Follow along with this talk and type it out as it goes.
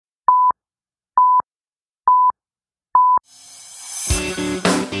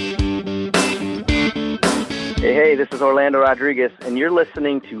Hey, this is Orlando Rodriguez, and you're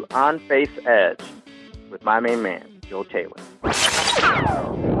listening to On Faith's Edge with my main man, Joe Taylor.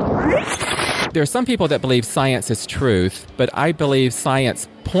 There are some people that believe science is truth, but I believe science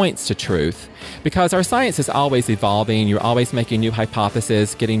points to truth because our science is always evolving. You're always making new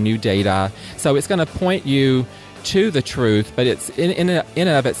hypotheses, getting new data. So it's going to point you to the truth, but it's in and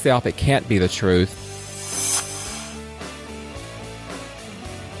of itself, it can't be the truth.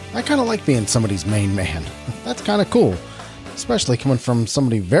 I kind of like being somebody's main man. That's kind of cool, especially coming from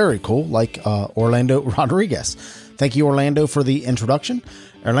somebody very cool like Orlando Rodriguez. Thank you, Orlando, for the introduction.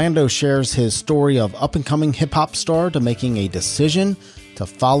 Orlando shares his story of up-and-coming hip-hop star to making a decision to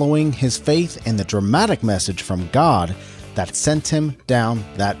following his faith and the dramatic message from God that sent him down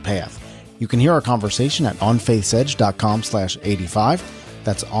that path. You can hear our conversation at onfaithsedge.com/85.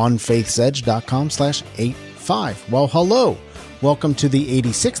 That's onfaithsedge.com/85. Well, hello. Welcome to the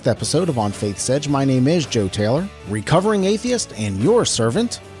 86th episode of On Faith's Edge. My name is Joe Taylor, recovering atheist and your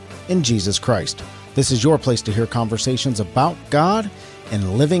servant in Jesus Christ. This is your place to hear conversations about God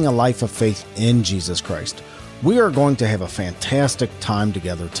and living a life of faith in Jesus Christ. We are going to have a fantastic time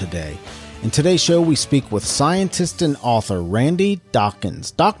together today. In today's show, we speak with scientist and author Randy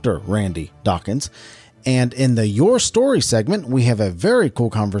Dockens, Dr. Randy Dockens. And in the Your Story segment, we have a very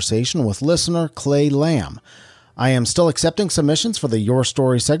cool conversation with listener Clay Lamb. I am still accepting submissions for the Your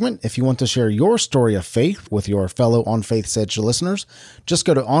Story segment. If you want to share your story of faith with your fellow On Faith's Edge listeners, just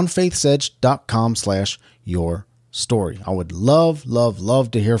go to onfaithsedge.com/your story. I would love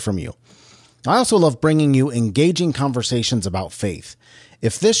to hear from you. I also love bringing you engaging conversations about faith.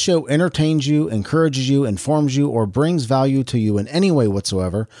 If this show entertains you, encourages you, informs you, or brings value to you in any way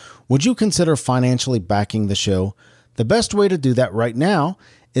whatsoever, would you consider financially backing the show? The best way to do that right now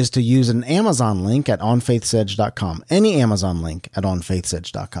is to use an Amazon link at onfaithsedge.com. Any Amazon link at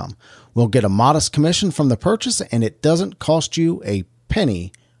onfaithsedge.com. We'll get a modest commission from the purchase, and it doesn't cost you a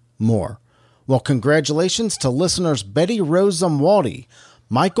penny more. Well, congratulations to listeners Betty Rose Zamwaldi,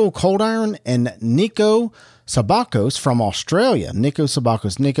 Michael Coldiron, and Nico Sabakos from Australia. Nico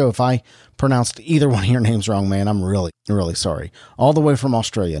Sabakos. Nico, if I pronounced either one of your names wrong, man, I'm really sorry. All the way from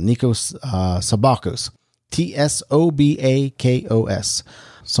Australia, Nico Sabakos. Tsobakos.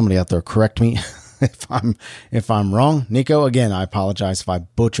 Somebody out there correct me if I'm wrong. Nico, again, I apologize if I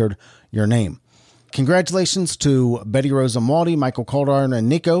butchered your name. Congratulations to Betty Rose Zamwaldi, Michael Calderon, and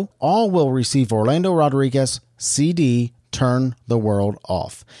Nico. All will receive Orlando Rodriguez CD, Turn the World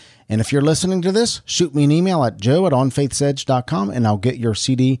Off. And if you're listening to this, shoot me an email at joe@onfaithsedge.com, and I'll get your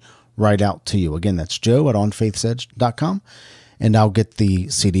CD right out to you. Again, that's joe@onfaithsedge.com, and I'll get the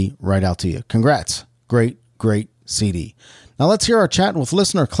CD right out to you. Congrats. Great CD. Now let's hear our chat with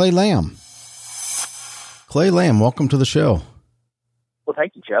listener Clay Lamb. Clay Lamb, welcome to the show. Well,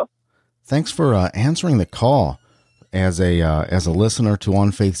 thank you, Joe. Thanks for answering the call as a listener to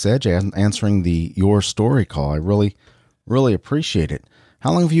On Faith's Edge, and answering the Your Story call. I really appreciate it.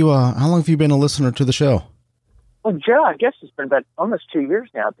 How long have you been a listener to the show? Well, Joe, I guess it's been about almost 2 years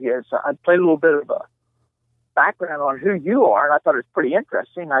now, because I played a little bit of a background on who you are, and I thought it was pretty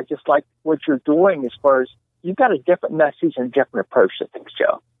interesting. I just like what you're doing as far as you've got a different message and a different approach to things,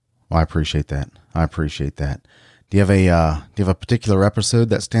 Joe. Well, I appreciate that. Do you have a particular episode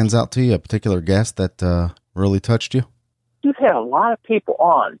that stands out to you? A particular guest that really touched you? You've had a lot of people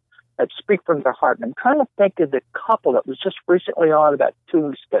on that speak from their heart. And I'm trying to think of the couple that was just recently on about 2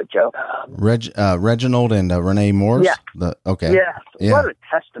 weeks ago, Joe. Reginald and Renee Morse? Yeah. Okay. Yeah. Yeah. What a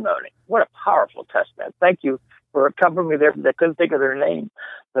testimony. What a powerful testimony. Thank you for covering me there, because I couldn't think of their name.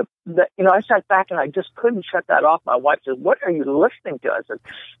 But I sat back and I just couldn't shut that off. My wife said, "What are you listening to?" I said,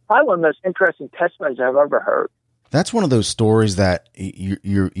 "Probably one of the most interesting testimonies I've ever heard." That's one of those stories that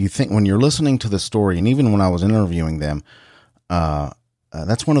you think when you're listening to the story, and even when I was interviewing them,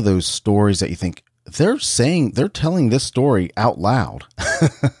 that's one of those stories that you think they're telling this story out loud.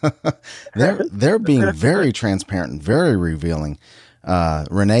 they're being very transparent and very revealing.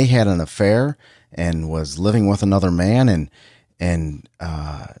 Renee had an affair and was living with another man, and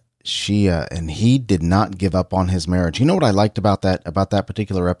he did not give up on his marriage. You know what I liked about that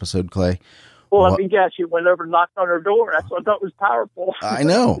particular episode, Clay? Well, let me guess, you went over and knocked on her door. That's what I thought was powerful. I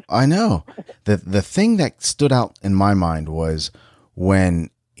know. The thing that stood out in my mind was when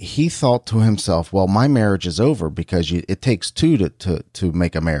he thought to himself, well, my marriage is over, because it takes two to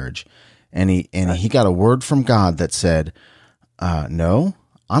make a marriage. And he got a word from God that said, no,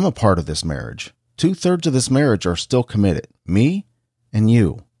 I'm a part of this marriage. 2/3 of this marriage are still committed, me and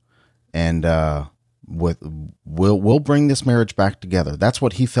you. And, we'll bring this marriage back together. That's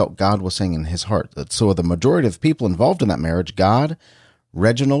what he felt God was saying in his heart. So the majority of people involved in that marriage, God,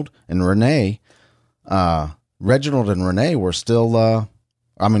 Reginald, and Renee, Reginald and Renee were still,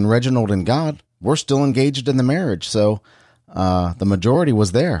 Reginald and God were still engaged in the marriage. So the majority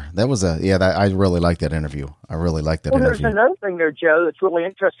was there. That was I really liked that interview. I really liked that interview. There's another thing there, Joe, that's really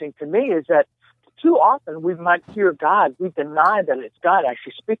interesting to me is that too often we might hear God. We deny that it's God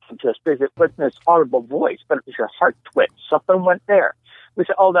actually speaking to us because it wasn't this audible voice, but it was your heart twitch. Something went there. We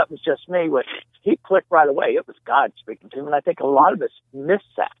say, oh, that was just me. Well, he clicked right away. It was God speaking to him. And I think a lot of us miss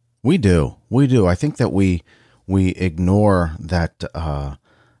that. We do. I think that we ignore that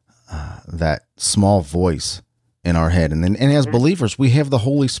that small voice in our head. And as believers, we have the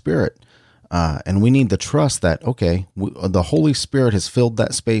Holy Spirit. And we need to trust that, the Holy Spirit has filled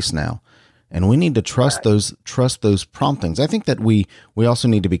that space now. And we need to trust those promptings. I think that we also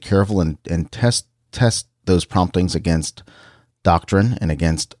need to be careful and test those promptings against doctrine and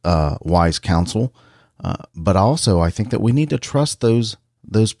against wise counsel. But also, I think that we need to trust those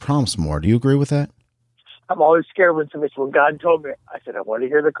prompts more. Do you agree with that? I'm always scared when somebody says, well, God told me. I said, I want to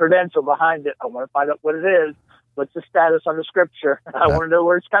hear the credential behind it. I want to find out what it is. What's the status on the scripture? I want to know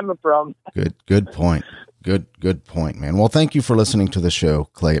where it's coming from. Good point. Good point, man. Well, thank you for listening to the show,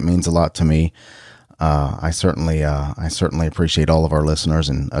 Clay. It means a lot to me. I certainly appreciate all of our listeners,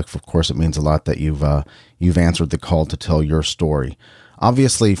 and of course, it means a lot that you've answered the call to tell your story.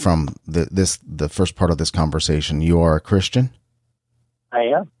 Obviously, from the first part of this conversation, you are a Christian. I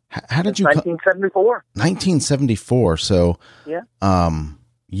am. How did you? 1974. 1974. So, yeah.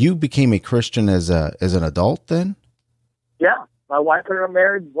 You became a Christian as an adult then? Yeah. My wife and I were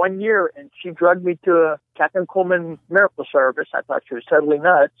married 1 year, and she drugged me to a Catherine Coleman miracle service. I thought she was totally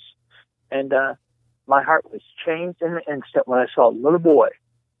nuts. And my heart was changed in an instant when I saw a little boy,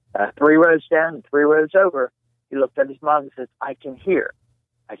 3 rows down and 3 rows over. He looked at his mom and said, I can hear.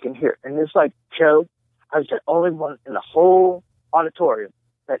 And it's like, Joe, I was the only one in the whole auditorium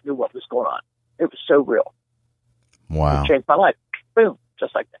that knew what was going on. It was so real. Wow. It changed my life. Boom.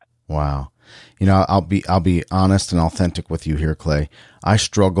 Just like that. Wow. I'll be honest and authentic with you here, Clay. I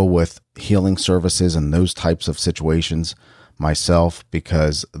struggle with healing services and those types of situations myself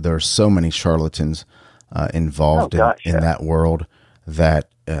because there's so many charlatans involved in that world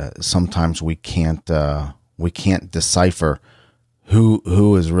that sometimes we can't decipher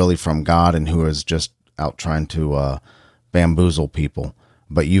who is really from God and who is just out trying to bamboozle people.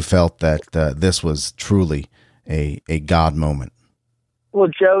 But you felt that this was truly a God moment. Well,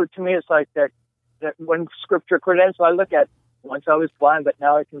 Joe, to me, it's like that one scripture credential I look at. Once I was blind, but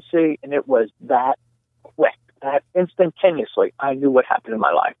now I can see, and it was that quick, that instantaneously, I knew what happened in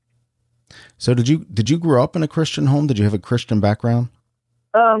my life. So, did you grow up in a Christian home? Did you have a Christian background?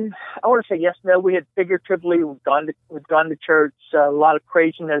 I want to say yes, no. We had figuratively we'd gone to church. A lot of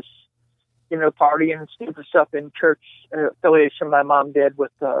craziness, partying and stupid stuff in church affiliation. My mom did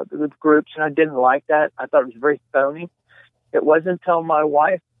with groups, and I didn't like that. I thought it was very phony. It wasn't until my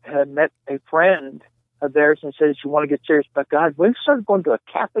wife had met a friend of theirs and said, you want to get serious about God? We started going to a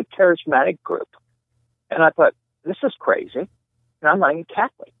Catholic charismatic group. And I thought, this is crazy. And I'm not even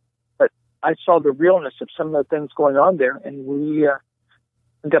Catholic. But I saw the realness of some of the things going on there. And we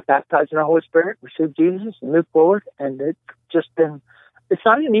got baptized in the Holy Spirit, received Jesus, and moved forward. And it's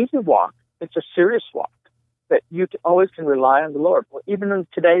not an easy walk. It's a serious walk. But you always can rely on the Lord. Well, even in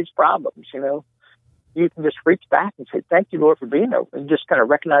today's problems, you can just reach back and say, thank you, Lord, for being there. And just kind of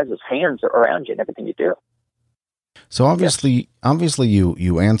recognize his hands around you and everything you do. So obviously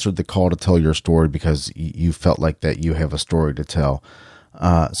you answered the call to tell your story because you felt like that you have a story to tell.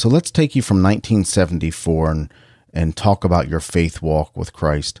 So let's take you from 1974 and talk about your faith walk with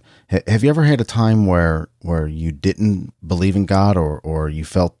Christ. Have you ever had a time where you didn't believe in God or you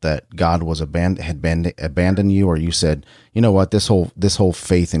felt that God was abandoned you, or you said, you know what, this whole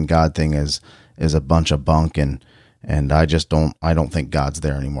faith in God thing is a bunch of bunk and I don't think God's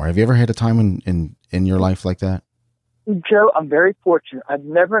there anymore. Have you ever had a time in your life like that? Joe, I'm very fortunate. I've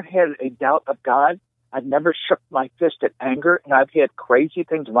never had a doubt of God. I've never shook my fist at anger, and I've had crazy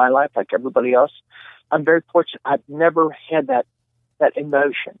things in my life like everybody else. I'm very fortunate. I've never had that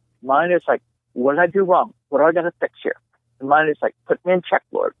emotion. Mine is like, what did I do wrong? What do I got to fix here? And mine is like, put me in check,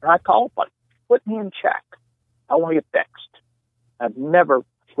 Lord. And I call upon it. Put me in check. I want to get fixed. I've never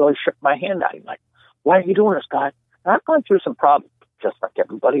really shook my hand at him like, why are you doing this, God? And I've gone through some problems just like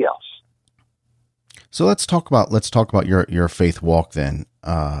everybody else. So let's talk about your faith walk then.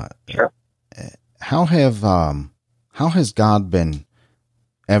 Sure. How has God been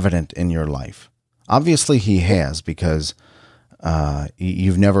evident in your life? Obviously he has, because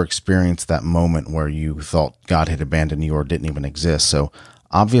you've never experienced that moment where you thought God had abandoned you or didn't even exist. So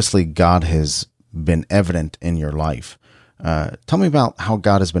obviously God has been evident in your life. Tell me about how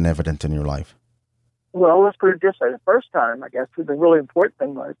God has been evident in your life. Well, let's put it this way. The first time, I guess, the really important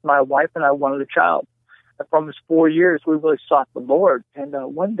thing was my wife and I wanted a child. And for almost 4 years, we really sought the Lord. And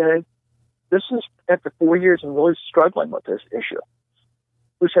one day, this is after 4 years and really struggling with this issue,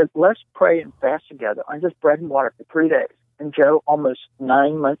 we said, let's pray and fast together on just bread and water for 3 days. And Joe, almost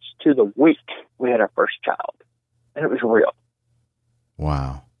 9 months to the week, we had our first child. And it was real.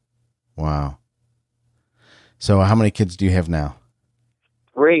 Wow. Wow. So how many kids do you have now?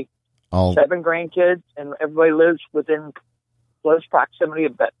 3. All 7 grandkids, and everybody lives within close proximity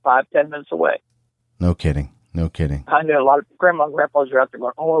of about 5-10 minutes away. No kidding. No kidding. I know a lot of grandma and grandpas are out there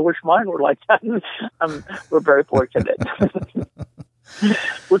going, oh, I wish mine were like that. We're very fortunate.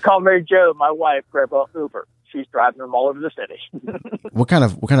 We call Mary Jo, my wife, Grandpa Uber. She's driving them all over the city. What kind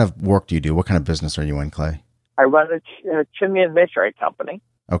of work do you do? What kind of business are you in, Clay? I run a chimney and masonry company.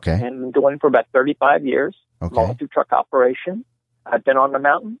 Okay. And been doing it for about 35 years. Okay. Multi-truck operation. I've been on the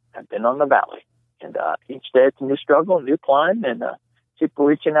mountain. I've been on the valley. And each day it's a new struggle, a new climb, and keep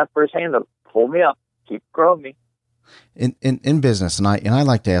reaching out for his hand to pull me up, keep growing me. In business, and I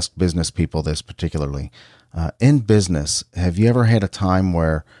like to ask business people this particularly. In business, have you ever had a time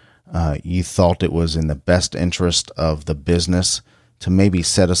where you thought it was in the best interest of the business to maybe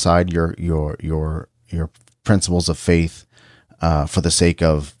set aside your principles of faith for the sake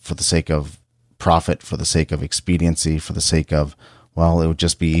of profit, for the sake of expediency, for the sake of, well, it would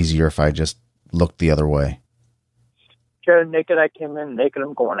just be easier if I just looked the other way? Joe, naked I came in, naked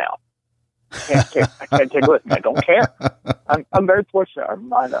I'm going out. I can't take it with me. I don't care. I'm very fortunate. I'm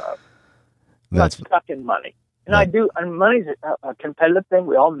not stuck in money. And I do, and money's a competitive thing.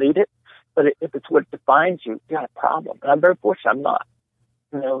 We all need it. But if it's what defines you, you got a problem. And I'm very fortunate I'm not.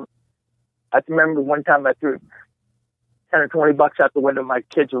 You know, I remember one time I threw 10 or 20 bucks out the window. My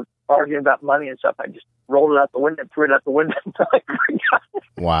kids were arguing about money and stuff. I just rolled it out the window and threw it out the window until I forgot it.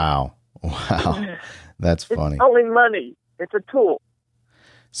 Wow. That's funny. It's only money. It's a tool.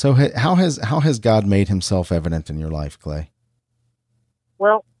 So how has God made himself evident in your life, Clay?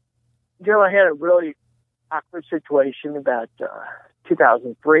 Well, Joe, I had a really awkward situation about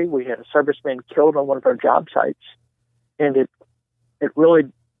 2003. We had a serviceman killed on one of our job sites. And it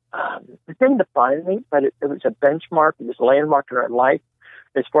really, it didn't define me, but it was a benchmark. It was a landmark in our life.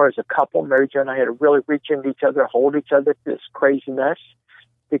 As far as a couple, Mary Jo and I had to really reach into each other, hold each other through this crazy mess,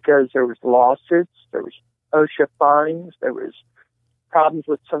 because there was lawsuits, there was OSHA fines, there was problems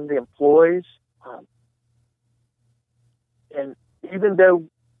with some of the employees. And even though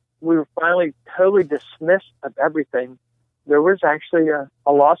we were finally totally dismissed of everything, there was actually a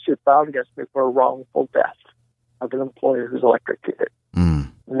lawsuit filed against me for a wrongful death of an employee who's electrocuted.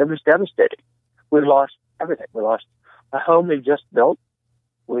 And it was devastating. We lost everything. We lost a home we just built.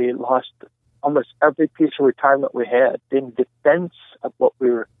 We lost almost every piece of retirement we had in defense of what we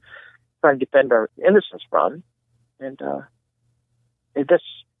were trying to defend our innocence from. And that's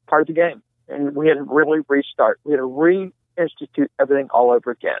part of the game. And we had to really restart. We had to reinstitute everything all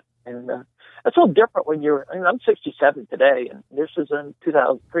over again. And it's a little different when I'm 67 today, and this is in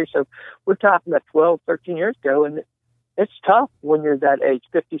 2003. So we're talking about 12, 13 years ago. And it's tough when you're that age,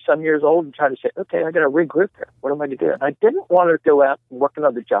 50-some years old, and trying to say, okay, I got to regroup here. What am I going to do? And I didn't want to go out and work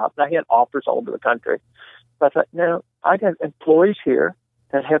another job. And I had offers all over the country. But I thought, no, I got employees here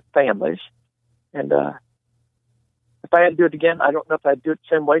that have families. And if I had to do it again, I don't know if I'd do it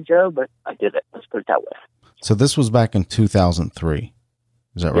the same way, Joe, but I did it. Let's put it that way. So this was back in 2003.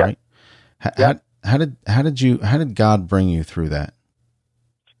 Is that right? Yeah. How did God bring you through that?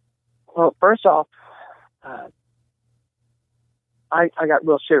 Well, first off, I got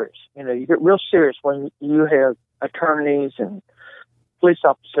real serious. You know, you get real serious when you have attorneys and police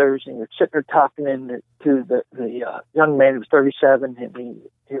officers, and you're sitting there talking to the young man who was 37, and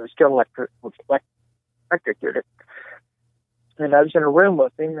he was still electrocuted. And I was in a room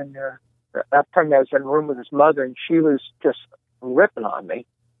with him, and that time I was in a room with his mother, and she was just ripping on me.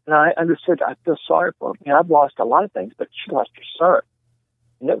 And I understood, I feel sorry for him. You know, I've lost a lot of things, but she lost her son.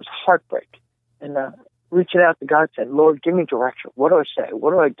 And it was heartbreak. And reaching out to God, saying, Lord, give me direction. What do I say?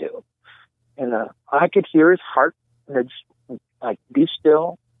 What do I do? And I could hear his heart, and just like, be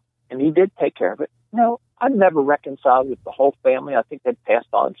still. And he did take care of it. No, I've never reconciled with the whole family. I think they'd passed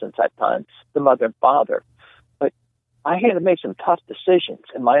on since that time, the mother and father. But I had to make some tough decisions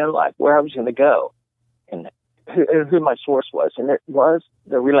in my own life where I was going to go and who my source was. And it was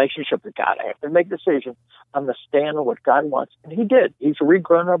the relationship with God. I have to make a decision. I'm going to stand on what God wants. And he did. He's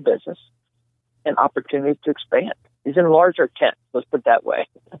regrown our business and opportunity to expand. He's enlarged our tent. Let's put it that way.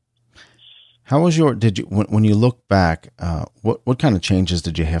 How was when you look back, what kind of changes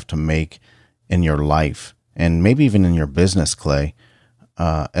did you have to make in your life and maybe even in your business, Clay,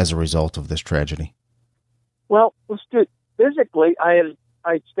 as a result of this tragedy? Well, let's do it. Physically, I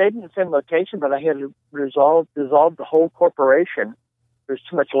stayed in the same location, but I had to dissolve the whole corporation. There's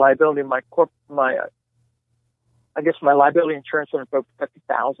too much liability in my I guess my liability insurance went up over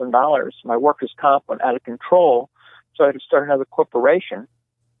 $50,000. My workers' comp went out of control, so I had to start another corporation,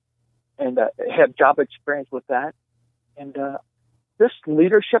 and have job experience with that. And this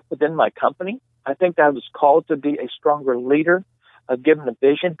leadership within my company, I think I was called to be a stronger leader, given a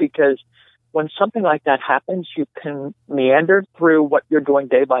vision, because when something like that happens, you can meander through what you're doing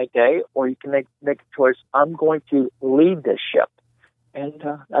day by day, or you can make a choice. I'm going to lead this ship, and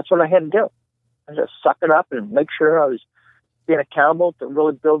that's what I had to do. I just suck it up and make sure I was being accountable to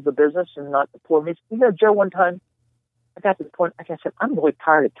really build the business and not the poor me. You know, Joe, one time I got to the point, like I said, I'm really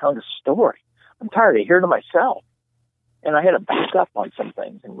tired of telling a story. I'm tired of hearing to myself. And I had to back up on some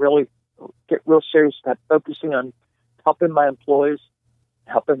things and really get real serious about focusing on helping my employees,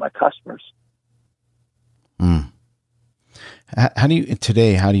 helping my customers. How do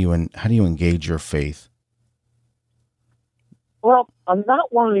you engage your faith? Well, I'm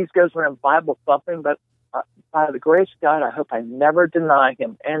not one of these guys when I'm Bible thumping, but by the grace of God, I hope I never deny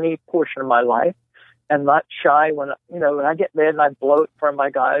Him any portion of my life, and not shy when I get mad and I blow it in front of my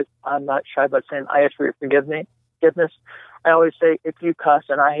guys. I'm not shy about saying I ask for your forgiveness. I always say, if you cuss,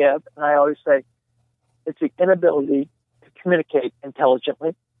 and I have, and I always say it's the inability to communicate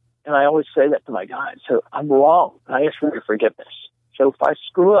intelligently, and I always say that to my guys. So I'm wrong. I ask for your forgiveness. So if I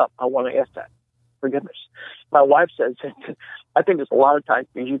screw up, I want to ask that forgiveness. My wife says, I think it's a lot of times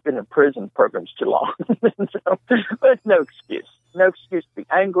because you've been in prison programs too long. So, but no excuse. No excuse to be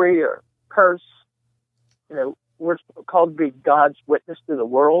angry or curse. We're called to be God's witness to the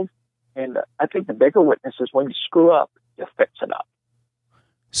world. And I think the bigger witness is when you screw up, you fix it up.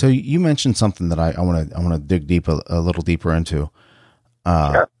 So you mentioned something that I want to dig a little deeper into.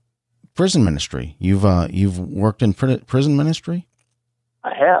 Sure. Prison ministry. You've worked in prison ministry?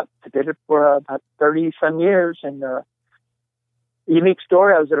 I have. I did it for about 30-some years. And unique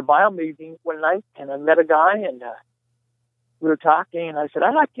story, I was at a Bible meeting one night, and I met a guy, and we were talking, and I said,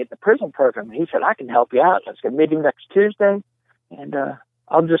 I'd like to get in the prison program. And he said, I can help you out. Let's get a meeting next Tuesday. And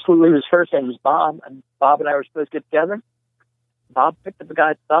I'll just leave his first name was Bob, and Bob and I were supposed to get together. Bob picked up a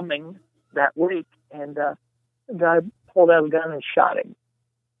guy thumbing that week, and the guy pulled out a gun and shot him.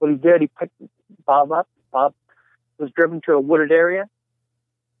 What he did, he picked Bob up. Bob was driven to a wooded area,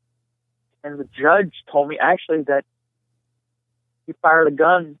 and the judge told me actually that he fired a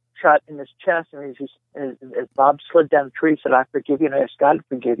gun shot in his chest, and as Bob slid down the tree, he said, I forgive you, and I asked God to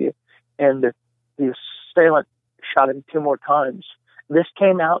forgive you. And the assailant shot him 2 more times. This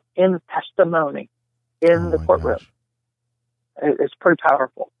came out in testimony in the courtroom. Gosh. It's pretty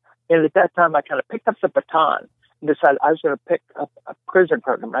powerful. And at that time, I kind of picked up the baton and decided I was going to pick up a prison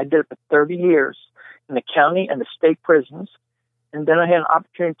program. I did it for 30 years in the county and the state prisons. And then I had an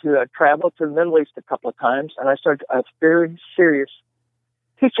opportunity to travel to the Middle East a couple of times, and I started a very serious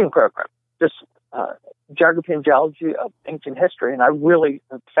teaching program, just geography and geology of ancient history, and I really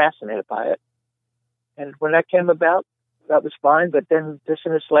am fascinated by it. And when that came about, that was fine, but then just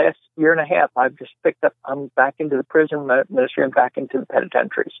in this last year and a half, I've just I'm back into the prison ministry and back into the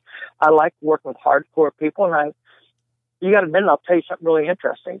penitentiaries. I like working with hardcore people, and you got to admit, I'll tell you something really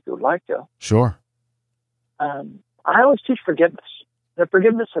interesting if you would like to. Sure. I always teach forgiveness. The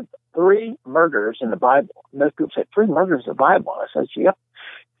forgiveness of 3 murders in the Bible. Most people say 3 murders in the Bible. I says, yep.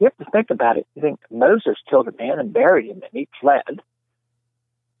 You have to think about it. You think Moses killed a man and buried him, and he fled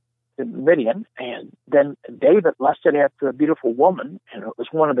to Midian, and then David lusted after a beautiful woman, and it was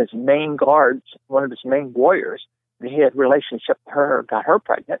one of his main guards, one of his main warriors, and he had a relationship with her, got her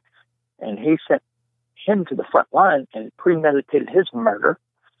pregnant, and he sent him to the front line and premeditated his murder.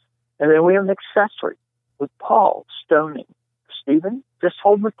 And then we have an accessory with Paul stoning Stephen, just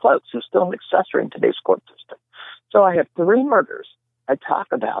holding it close. He's still an accessory in today's court system. So I have 3 murders I talk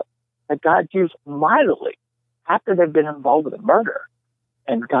about that God used mightily after they've been involved with a murder.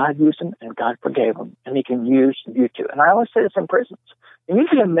 And God used them, and God forgave them, and He can use you too. And I always say this in prisons. And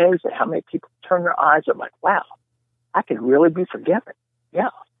you'd be amazed at how many people turn their eyes and like, wow, I could really be forgiven. Yeah.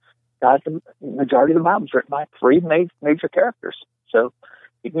 God, the majority of the Bible is written by 3 major characters. So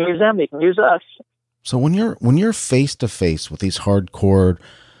you can use them, you can use us. So when you're face to face with these hardcore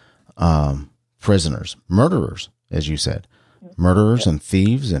prisoners, murderers, as you said, murderers and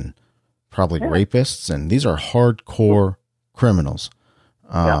thieves and probably rapists, and these are hardcore criminals.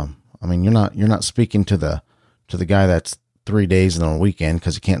 I mean, you're not speaking to the guy that's 3 days on a weekend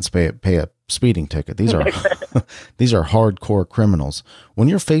because he can't pay a speeding ticket. These are these are hardcore criminals. When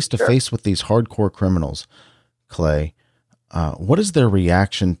you're face to face with these hardcore criminals, Clay, what is their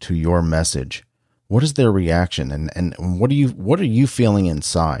reaction to your message what is their reaction, and what are you feeling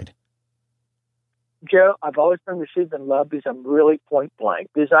inside? Joe, I've always been received in love because I'm really point blank.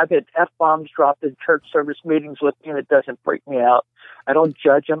 Because I've had F-bombs dropped in church service meetings with me, and it doesn't freak me out. I don't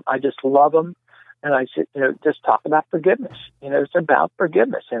judge them. I just love them. And I said, just talk about forgiveness. It's about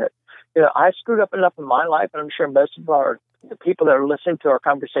forgiveness. And I screwed up enough in my life, and I'm sure most of the people that are listening to our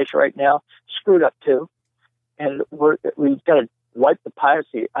conversation right now screwed up too. And we've got to wipe the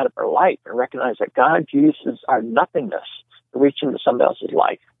piracy out of our life and recognize that God uses our nothingness to reach into somebody else's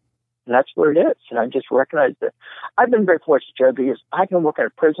life. And that's what it is. And I just recognize that I've been very fortunate, Joe, because I can work in a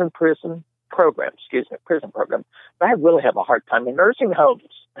prison program, but I really have a hard time in nursing homes.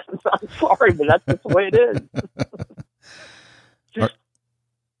 I'm sorry, but that's just the way it is.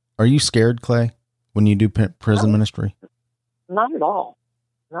 Are you scared, Clay, when you do prison ministry? Not at all.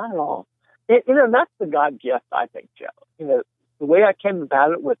 Not at all. That's the God gift, I think, Joe. The way I came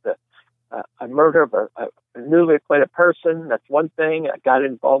about it with a murder of a newly acquainted person, that's one thing. I got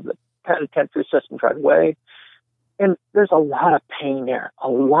involved in the penitentiary system right away. And there's a lot of pain there, a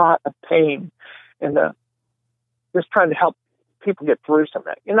lot of pain. And just trying to help people get through some of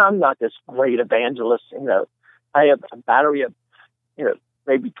that. I'm not this great evangelist. I have a battery of,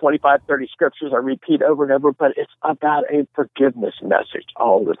 maybe 25, 30 scriptures I repeat over and over, but it's about a forgiveness message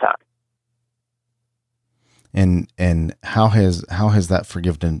all the time. And how has that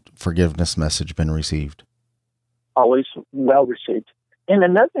forgiveness message been received? Always well received. And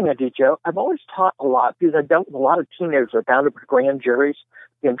another thing I do, Joe, I've always taught a lot because I've dealt with a lot of teenagers who are bound up with grand juries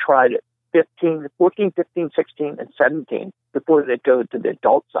and tried at 14, 15, 16, and 17 before they go to the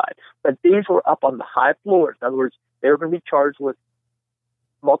adult side. But these were up on the high floors. In other words, they were going to be charged with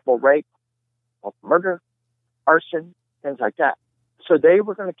multiple rape, multiple murder, arson, things like that. So they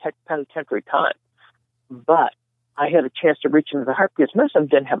were going to catch penitentiary time. But I had a chance to reach into the heart because most of them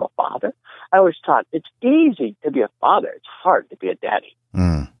didn't have a father. I always taught it's easy to be a father. It's hard to be a daddy.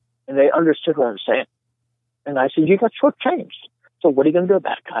 And they understood what I was saying. And I said, you got shortchanged. So what are you going to do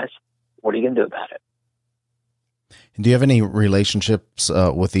about it, guys? What are you going to do about it? Do you have any relationships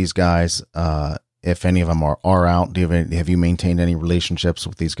with these guys? If any of them are out, have you maintained any relationships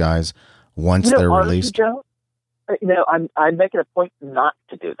with these guys once they're released? Joe, I'm making a point not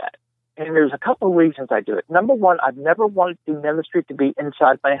to do that. And there's a couple of reasons I do it. Number one, I've never wanted the ministry to be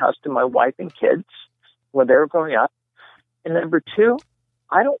inside my house to my wife and kids when they were growing up. And number two,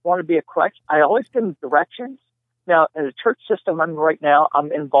 I don't want to be a crutch. I always give them directions. Now, in the church system I'm right now,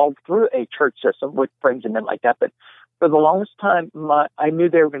 I'm involved through a church system with brings them in like that. But for the longest time, I knew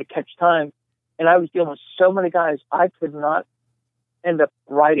they were going to catch time. And I was dealing with so many guys, I could not end up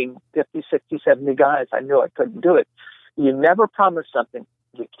writing 50, 60, 70 guys. I knew I couldn't do it. You never promise something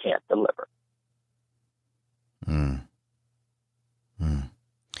you can't deliver.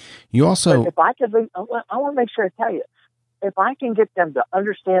 You also... But if I could, I want to make sure I tell you, if I can get them to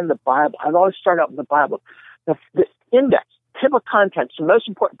understand the Bible, I've always started out with the Bible, the index, table of contents, the most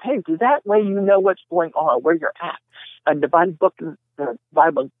important page. That way you know what's going on, where you're at. I divided the book in the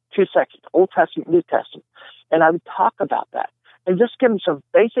Bible in two sections, Old Testament, New Testament. And I would talk about that and just give them some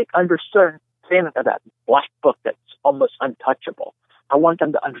basic understanding of that black book that's almost untouchable. I want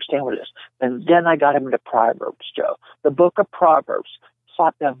them to understand what it is. And then I got them into Proverbs, Joe. The book of Proverbs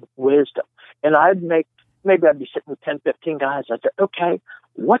taught them wisdom. And maybe I'd be sitting with 10, 15 guys. I'd say, okay,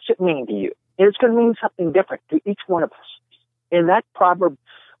 what's it mean to you? And it's going to mean something different to each one of us. In that proverb,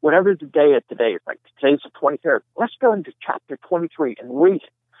 whatever the day of today is, like today's the 23rd, let's go into chapter 23 and read it.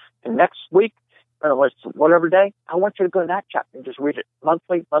 And next week, whatever day, I want you to go to that chapter and just read it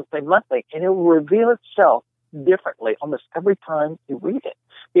monthly, and it will reveal itself differently almost every time you read it.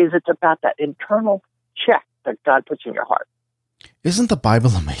 Because it's about that internal check that God puts in your heart. Isn't the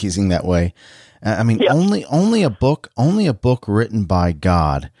Bible amazing that way? I mean, yeah. only a book written by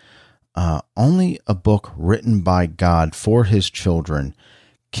God, only a book written by God for His children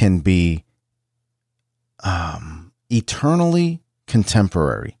can be eternally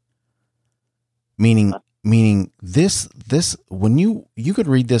contemporary. Meaning this when you could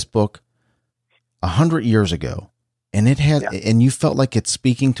read this book 100 years ago, and and you felt like it's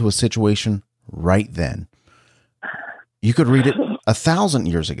speaking to a situation right then. You could read it 1,000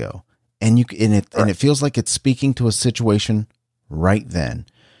 years ago, and it feels like it's speaking to a situation right then.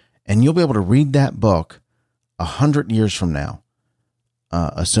 And you'll be able to read that book 100 years from now,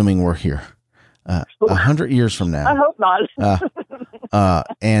 assuming we're here. 100 years from now. I hope not.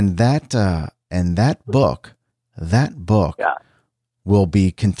 And that book will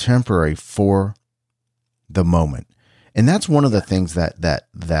be contemporary for the moment. And that's one of the things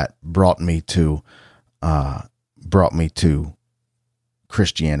that brought me to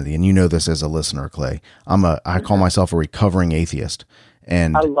Christianity, and you know this as a listener, Clay. I call myself a recovering atheist,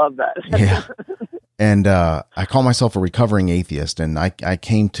 and I love that. yeah, and I call myself a recovering atheist, and I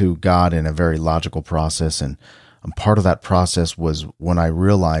came to God in a very logical process, and part of that process was when I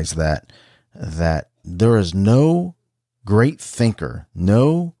realized that there is no great thinker,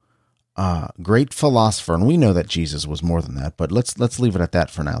 no great philosopher, and we know that Jesus was more than that, but let's leave it at that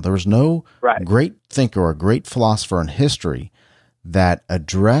for now. There was no great thinker or great philosopher in history that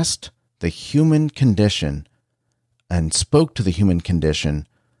addressed the human condition and spoke to the human condition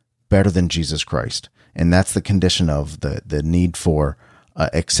better than Jesus Christ. And that's the condition of the need for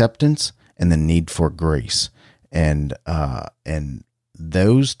acceptance and the need for grace. And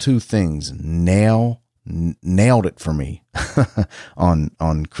those two things nailed it for me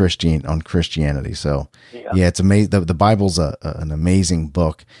on Christianity. So yeah, it's amazing. The Bible's an amazing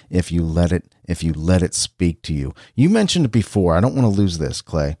book if you let it speak to you. You mentioned it before. I don't want to lose this,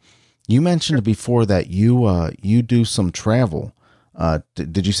 Clay. You mentioned before that you do some travel.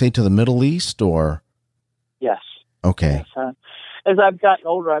 Did you say to the Middle East or? Yes. Okay. Yes, as I've gotten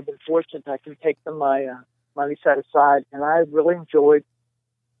older, I've been fortunate that I can take my money set aside, and I really enjoyed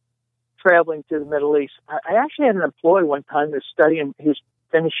traveling to the Middle East. I actually had an employee one time who's studying, he's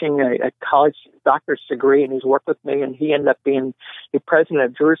finishing a college doctor's degree, and he's worked with me, and he ended up being the president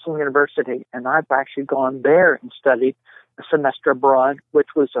of Jerusalem University, and I've actually gone there and studied a semester abroad,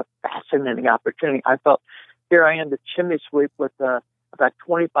 which was a fascinating opportunity. I felt, here I am, the chimney sweep with about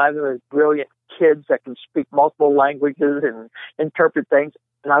 25 of those brilliant kids that can speak multiple languages and interpret things,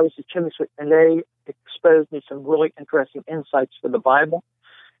 and I was the chimney sweep, and they exposed me some really interesting insights for the Bible.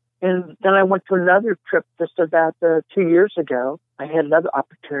 And then I went to another trip just about 2 years ago. I had another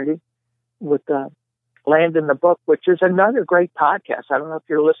opportunity with Land in the Book, which is another great podcast. I don't know if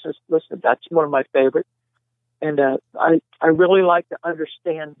you're listening. That's one of my favorites. And I really like to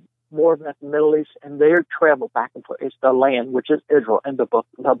understand more about the Middle East and their travel back and forth. It's the land, which is Israel, and the book,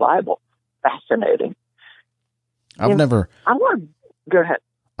 the Bible. Fascinating. Go ahead.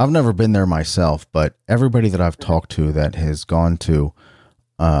 I've never been there myself, but everybody that I've talked to that has gone to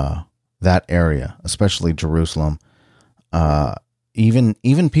that area, especially Jerusalem,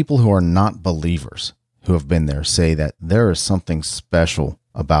 even people who are not believers who have been there say that there is something special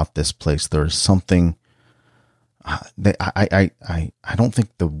about this place. There is something. I don't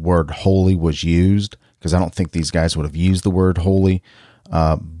think the word holy was used, because I don't think these guys would have used the word holy,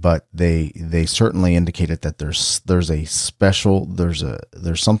 but they certainly indicated that there's something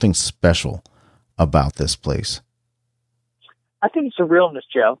special about this place. I think it's the realness,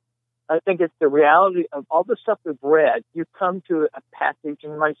 Joe. I think it's the reality of all the stuff we've read. You come to a passage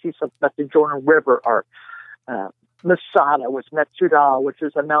and you might see something about the Jordan River, or Masada, which Metsudah, which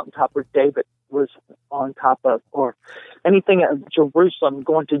is a mountaintop where David was on top of, or anything of Jerusalem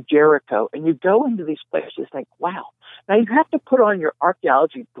going to Jericho. And you go into these places and think, wow. Now you have to put on your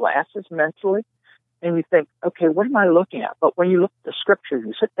archaeology glasses mentally, and you think, okay, what am I looking at? But when you look at the scriptures,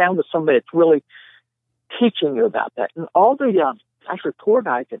 you sit down with somebody that's really teaching you about that. And all the actually tour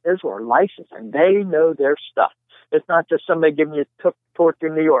guides in Israel are licensed, and they know their stuff. It's not just somebody giving you a tour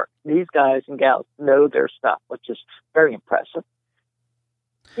through New York. These guys and gals know their stuff, which is very impressive.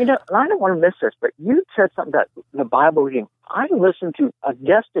 You know, and I don't want to miss this, but you said something about the Bible reading. I listened to a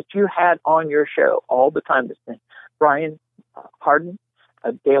guest that you had on your show all the time. This thing, Brian Harden,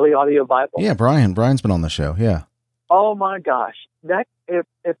 a Daily Audio Bible. Yeah, Brian's been on the show. Yeah. Oh my gosh, that if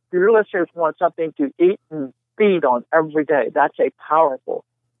your listeners want something to eat and feed on every day, that's a powerful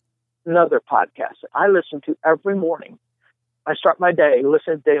another podcast I listen to every morning. I start my day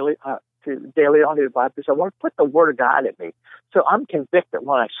listening to Daily Audio Bible because I want to put the Word of God in me, so I'm convicted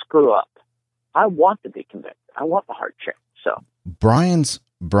when I screw up. I want to be convicted. I want the heart check. So Brian's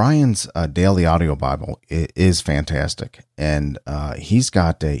Daily Audio Bible is fantastic, and he's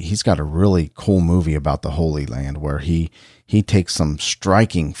got a really cool movie about the Holy Land where he takes some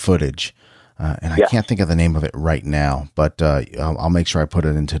striking footage, and I can't think of the name of it right now, but I'll make sure I put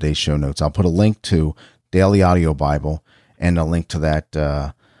it in today's show notes. I'll put a link to Daily Audio Bible and a link to that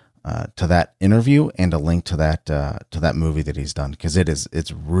interview and a link to that movie that he's done, because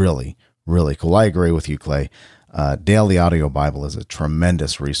it's really, really cool. I agree with you, Clay. Daily Audio Bible is a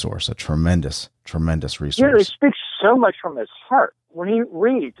tremendous resource, a tremendous resource. Yeah, he speaks so much from his heart when he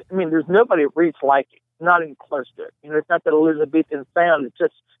reads. I mean, there's nobody that reads like it, not even close to it. You know, it's not that Elizabethan sound. It's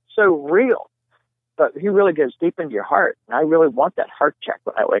just so real. But he really goes deep into your heart, and I really want that heart check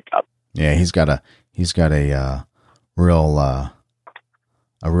when I wake up. Yeah, he's got a real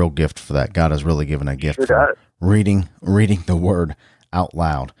gift for that. God has really given a gift for reading the Word out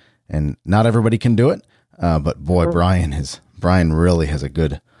loud, and not everybody can do it. But boy, Brian is Brian really has a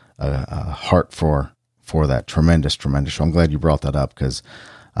good heart for that tremendous show. I'm glad you brought that up because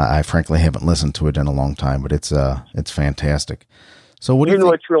I frankly haven't listened to it in a long time, but it's fantastic. So what do you think?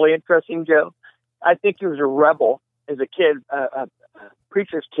 What's really interesting, Joe? I think he was a rebel as a kid, a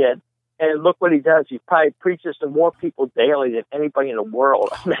preacher's kid. And look what he does. He probably preaches to more people daily than anybody in the world.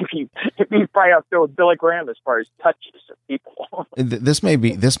 Maybe he's probably out there with Billy Graham as far as touches of people. This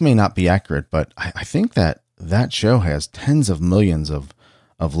may not be accurate, but I think that show has tens of millions of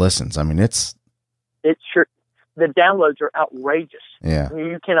listens. I mean, it's sure. The downloads are outrageous. Yeah. I mean,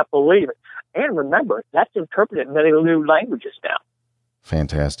 you cannot believe it. And remember, that's interpreted in many new languages now.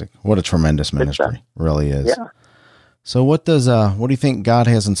 Fantastic. What a tremendous ministry. Really is. Yeah. So what do you think God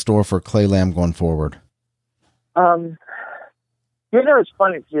has in store for Clay Lamb going forward? It's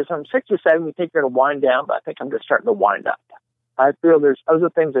funny because I'm 67, you think you're going to wind down, but I think I'm just starting to wind up. I feel there's other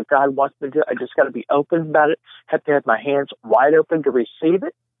things that God wants me to do. I just got to be open about it, have to have my hands wide open to receive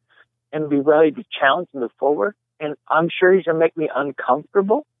it, and be ready to challenge and move forward. And I'm sure he's going to make me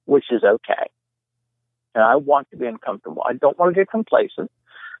uncomfortable, which is okay. And I want to be uncomfortable. I don't want to get complacent.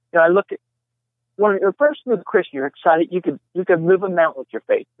 I look at when you're first new Christian, you're excited. You could move a mountain with your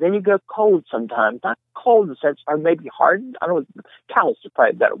faith. Then you go cold sometimes. Not cold in the sense, or maybe hardened. I don't know. Callous is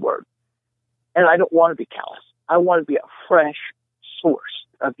probably a better word. And I don't want to be callous. I want to be a fresh source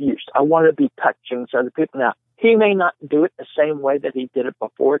of use. I want to be touching to other people. Now, he may not do it the same way that he did it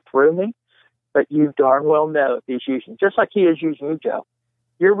before through me, but you darn well know if he's using, just like he is using you, Joe.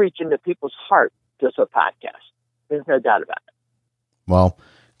 You're reaching to people's heart just a podcast. There's no doubt about it. Well,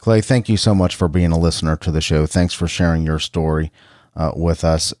 Clay, thank you so much for being a listener to the show. Thanks for sharing your story with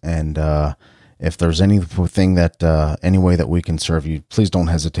us. And if there's anything any way that we can serve you, please don't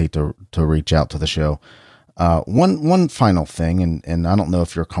hesitate to reach out to the show. One final thing, and I don't know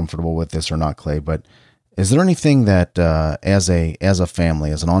if you're comfortable with this or not, Clay, but is there anything that as a family,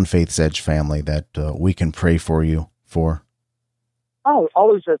 as an On Faith's Edge family, that we can pray for you for? Oh,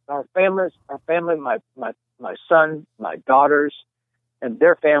 always our family, my son, my daughters, and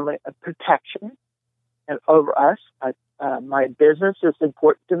their family, protection, and over us. My business is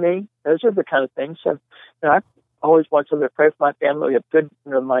important to me. Those are the kind of things. So, I always want somebody to pray for my family. We have good.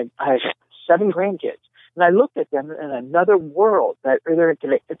 I have 7 grandkids, and I looked at them in another world that they're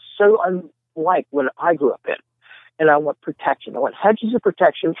today. It's so unlike what I grew up in, and I want protection. I want hedges of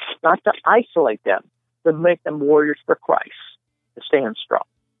protection, not to isolate them, but make them warriors for Christ, to stand strong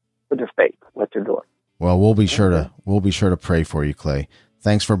with their faith, what they're doing. Well, we'll be sure to pray for you, Clay.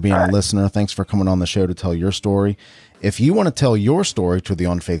 Thanks for being a listener. Thanks for coming on the show to tell your story. If you want to tell your story to the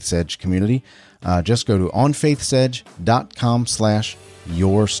On Faith's Edge community, just go to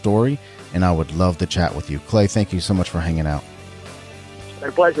onfaithsedge.com/yourstory, and I would love to chat with you. Clay, thank you so much for hanging out.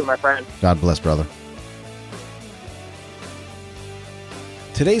 My pleasure, my friend. God bless, brother.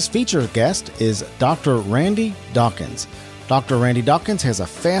 Today's featured guest is Dr. Randy Dockens. Dr. Randy Dockens has a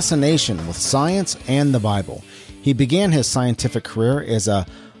fascination with science and the Bible. He began his scientific career as a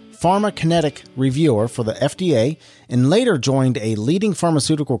pharmacokinetic reviewer for the FDA and later joined a leading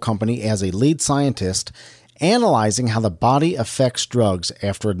pharmaceutical company as a lead scientist, analyzing how the body affects drugs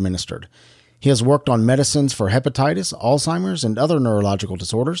after administered. He has worked on medicines for hepatitis, Alzheimer's, and other neurological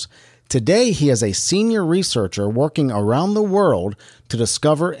disorders. Today, he is a senior researcher working around the world to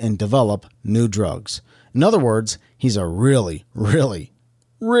discover and develop new drugs. In other words, he's a really, really,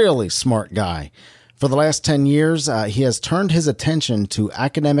 really smart guy. For the last 10 years, he has turned his attention to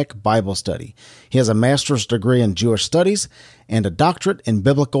academic Bible study. He has a master's degree in Jewish studies and a doctorate in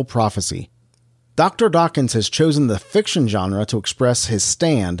biblical prophecy. Dr. Dockens has chosen the fiction genre to express his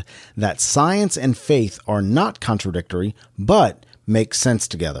stand that science and faith are not contradictory, but make sense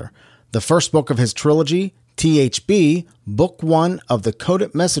together. The first book of his trilogy, THB, Book 1 of the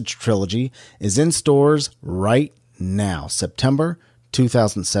Coded Message Trilogy, is in stores right now, September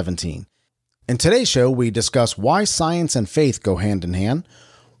 2017. In today's show, we discuss why science and faith go hand in hand,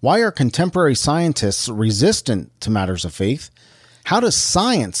 why are contemporary scientists resistant to matters of faith, how does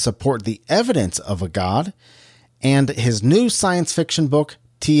science support the evidence of a God, and his new science fiction book,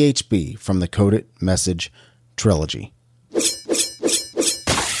 THB, from the Coded Message Trilogy.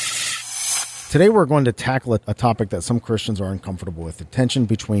 Today we're going to tackle a topic that some Christians are uncomfortable with, the tension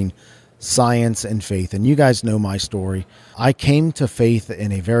between science and faith. And you guys know my story. I came to faith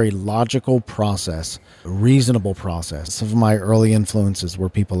in a very logical process, a reasonable process. Some of my early influences were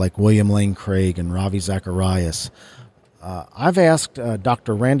people like William Lane Craig and Ravi Zacharias. I've asked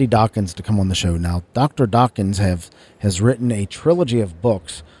Dr. Randy Dockens to come on the show. Now, Dr. Dockens has written a trilogy of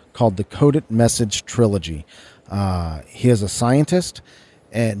books called the Coded Message Trilogy. He is a scientist,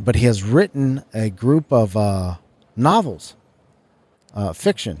 but he has written a group of novels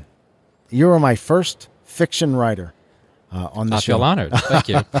fiction. You were my first fiction writer on the show. I feel honored. Thank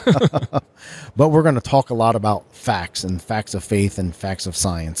you. But we're going to talk a lot about facts and facts of faith and facts of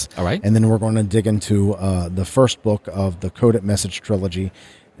science. All right. And then we're going to dig into the first book of the Coded Message trilogy,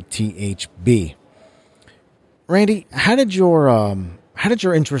 THB. Randy, how did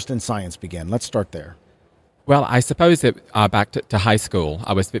your interest in science begin? Let's start there. Well, I suppose that back to high school,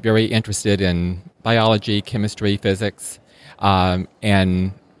 I was very interested in biology, chemistry, physics,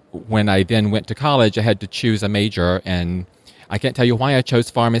 and when I then went to college, I had to choose a major, and I can't tell you why I chose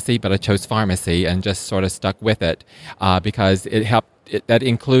pharmacy, but I chose pharmacy and just sort of stuck with it because it helped. That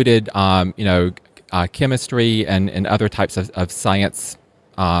included, chemistry and other types of science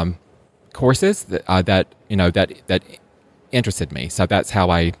courses that interested me. So that's how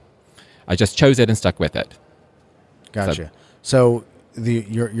I just chose it and stuck with it. Gotcha. So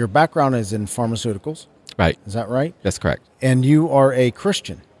your background is in pharmaceuticals, right? Is that right? That's correct. And you are a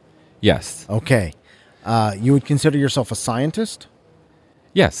Christian. Yes. Okay. You would consider yourself a scientist?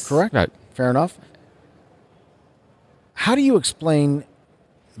 Yes. Correct? Right. Fair enough. How do you explain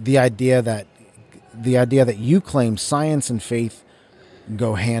the idea that you claim science and faith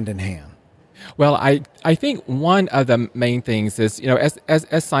go hand in hand? Well, I think one of the main things is,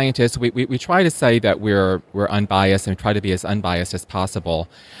 as scientists, we try to say that we're unbiased and try to be as unbiased as possible.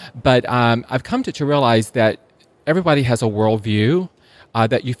 But I've come to realize that everybody has a worldview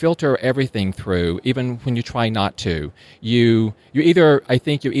that you filter everything through, even when you try not to. You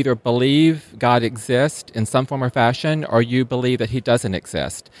either believe God exists in some form or fashion, or you believe that He doesn't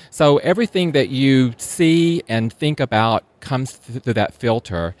exist. So everything that you see and think about comes through that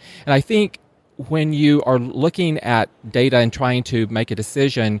filter. And I think when you are looking at data and trying to make a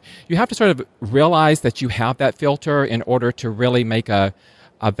decision, you have to sort of realize that you have that filter in order to really make a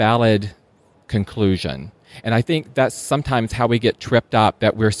valid conclusion. And I think that's sometimes how we get tripped up,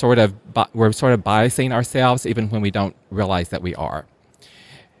 that we're sort of biasing ourselves even when we don't realize that we are.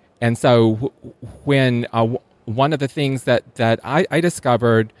 And so when one of the things that I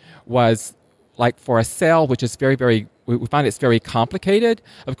discovered was, like, for a cell, which is very, very, we find it's very complicated.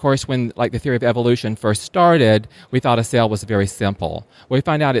 Of course, when the theory of evolution first started, we thought a cell was very simple. Well, we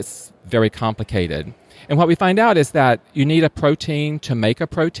find out it's very complicated. And what we find out is that you need a protein to make a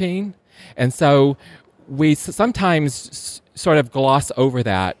protein. And so we sometimes sort of gloss over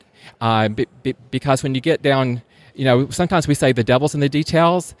that because when you get down, sometimes we say the devil's in the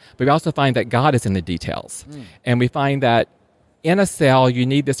details, but we also find that God is in the details. And we find that in a cell, you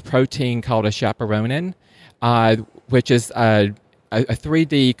need this protein called a chaperonin, which is a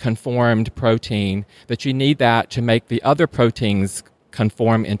 3D conformed protein, that you need that to make the other proteins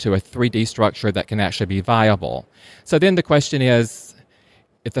conform into a 3D structure that can actually be viable. So then the question is,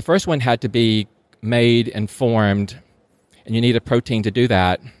 if the first one had to be made and formed, and you need a protein to do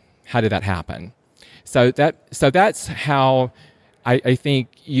that, how did that happen? So that's how I think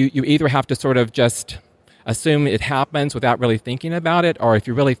you either have to sort of just assume it happens without really thinking about it, or if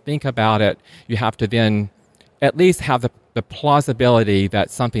you really think about it, you have to then at least have the plausibility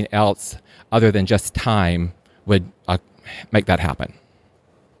that something else other than just time would make that happen.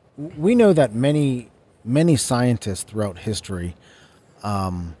 We know that many scientists throughout history,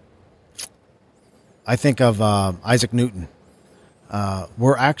 I think of Isaac Newton,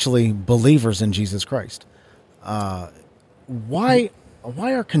 were actually believers in Jesus Christ. Why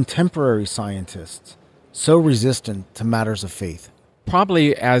are contemporary scientists so resistant to matters of faith?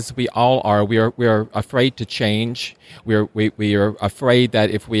 Probably, as we all are, we are afraid to change. We are afraid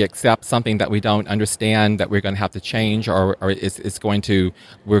that if we accept something that we don't understand, that we're going to have to change, or we're going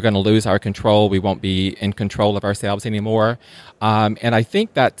to lose our control. We won't be in control of ourselves anymore. And I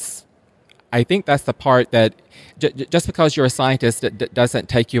think that's the part that just because you're a scientist, it doesn't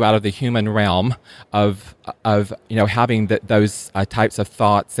take you out of the human realm of having those types of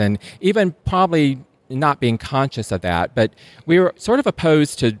thoughts, and even probably not being conscious of that. But we're sort of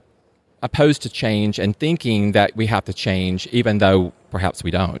opposed to change and thinking that we have to change, even though perhaps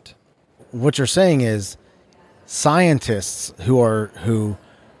we don't. What you're saying is scientists who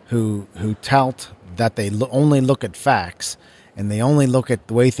tout that they only look at facts, and they only look at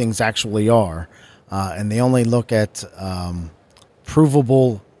the way things actually are, and they only look at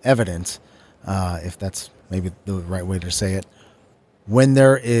provable evidence, if that's maybe the right way to say it. When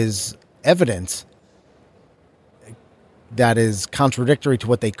there is evidence that is contradictory to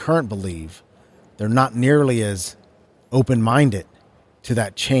what they currently believe, they're not nearly as open-minded to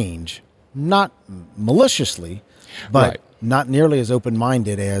that change. Not maliciously, but right. Not nearly as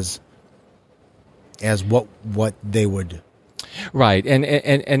open-minded as what they would. Right, and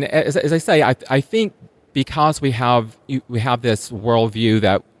as I say, I think because we have this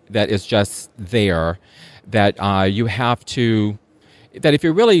worldview that is just there, that you have to, that if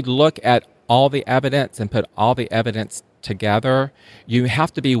you really look at all the evidence and put all the evidence together, you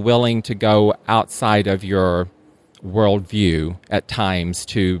have to be willing to go outside of your worldview at times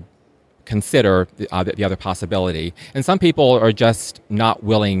to consider the other possibility. And some people are just not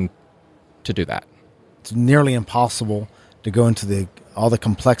willing to do that. It's nearly impossible to go into all the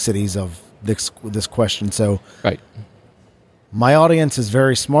complexities of this question. So right. My audience is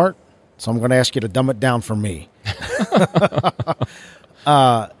very smart, so I'm going to ask you to dumb it down for me.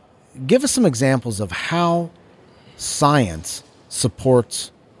 Give us some examples of how science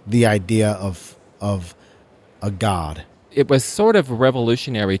supports the idea of a God. It was sort of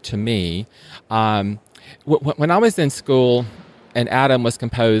revolutionary to me. When I was in school, an atom was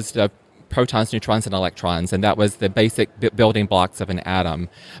composed of protons, neutrons, and electrons, and that was the basic building blocks of an atom.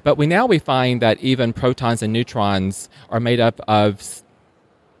 But we find that even protons and neutrons are made up of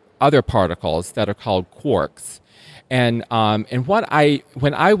other particles that are called quarks. And when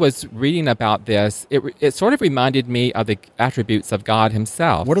I was reading about this, it sort of reminded me of the attributes of God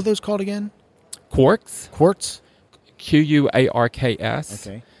himself. What are those called again? Quarks. Quarks? Quarks.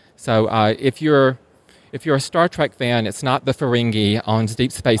 Okay. So if you're a Star Trek fan, it's not the Ferengi on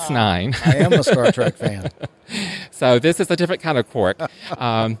Deep Space Nine. I am a Star Trek fan. So this is a different kind of quark.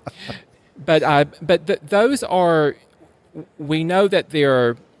 But those are, we know that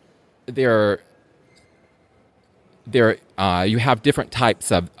they're you have different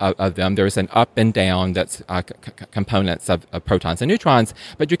types of them. There's an up and down that's components of protons and neutrons,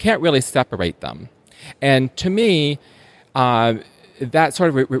 but you can't really separate them. And to me, that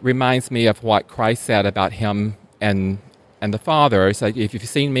sort of reminds me of what Christ said about him and the Father. It's like, if you've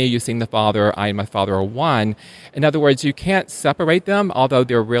seen me, you've seen the Father. I and my Father are one. In other words, you can't separate them, although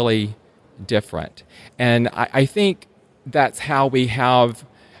they're really different. And I think that's how we have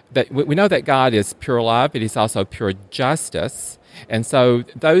that. We know that God is pure love, but he's also pure justice. And so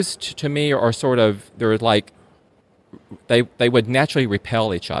those to me are sort of, they're like, they would naturally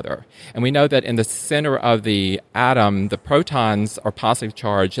repel each other. And we know that in the center of the atom, the protons are positive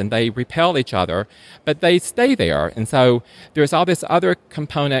charged and they repel each other, but they stay there. And so there's all this other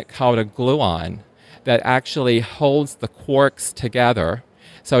component called a gluon that actually holds the quarks together,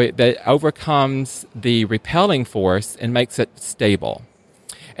 so that overcomes the repelling force and makes it stable.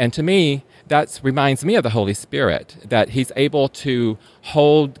 And to me, that reminds me of the Holy Spirit, that he's able to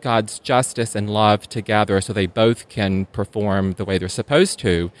hold God's justice and love together so they both can perform the way they're supposed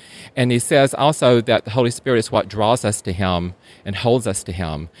to. And he says also that the Holy Spirit is what draws us to him and holds us to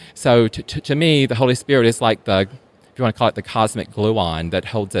him. So to me, the Holy Spirit is like if you want to call it the cosmic gluon that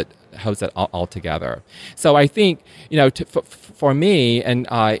holds it all together. So I think, for me, and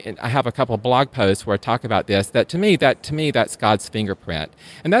I have a couple of blog posts where I talk about this, that to me, that's God's fingerprint.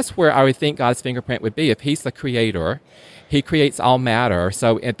 And that's where I would think God's fingerprint would be. If he's the creator, he creates all matter.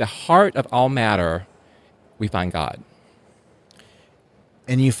 So at the heart of all matter, we find God.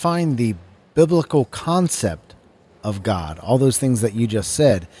 And you find the biblical concept of God, all those things that you just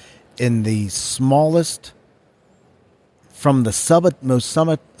said, in the smallest, from the most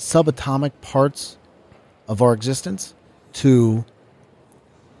subatomic parts of our existence to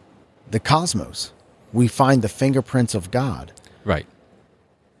the cosmos. We find the fingerprints of God. Right.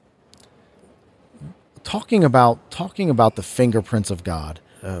 Talking about the fingerprints of God,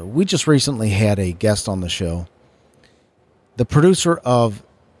 we just recently had a guest on the show, the producer of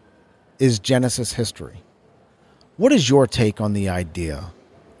Is Genesis History. What is your take on the idea?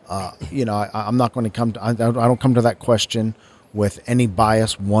 I'm not going to I don't come to that question with any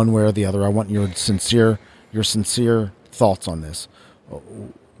bias one way or the other. I want your sincere thoughts on this.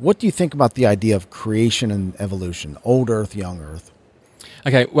 What do you think about the idea of creation and evolution, old Earth, young Earth?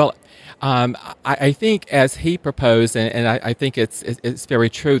 Okay, well, I think as he proposed, and I think it's very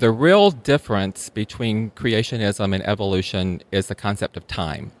true, the real difference between creationism and evolution is the concept of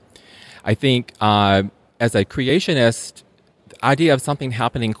time. I think as a creationist, the idea of something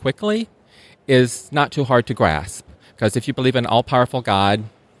happening quickly is not too hard to grasp, because if you believe in an all-powerful God,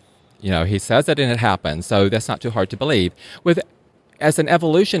 he says it and it happens, so that's not too hard to believe. As an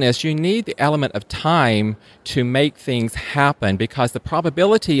evolutionist, you need the element of time to make things happen, because the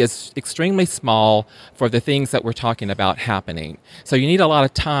probability is extremely small for the things that we're talking about happening. So you need a lot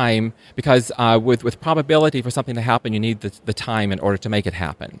of time, because with probability for something to happen, you need the time in order to make it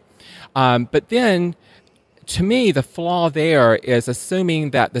happen. But then, to me, the flaw there is assuming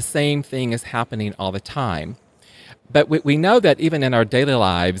that the same thing is happening all the time. But we know that even in our daily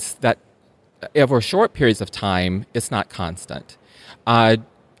lives, that over short periods of time, it's not constant.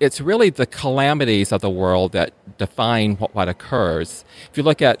 it's really the calamities of the world that define what occurs. If you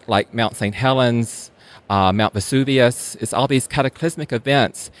look at like Mount St. Helens, Mount Vesuvius, it's all these cataclysmic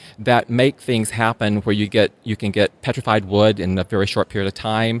events that make things happen where you can get petrified wood in a very short period of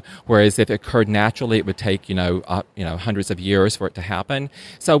time, whereas if it occurred naturally, it would take hundreds of years for it to happen.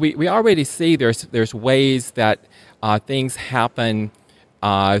 So we already see there's ways that things happen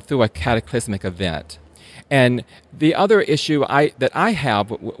through a cataclysmic event. And the other issue that I have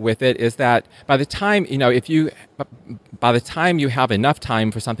with it is that by the time you have enough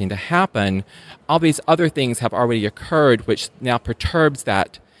time for something to happen, all these other things have already occurred, which now perturbs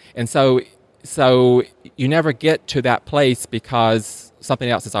that. And so you never get to that place because something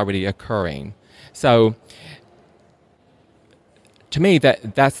else is already occurring. So to me,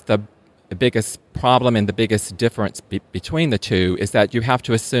 that's the biggest problem and the biggest difference between the two is that you have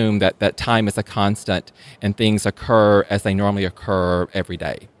to assume that time is a constant and things occur as they normally occur every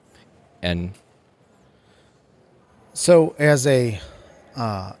day. And so as a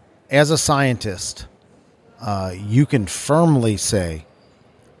scientist, you can firmly say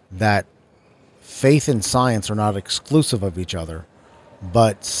that faith and science are not exclusive of each other,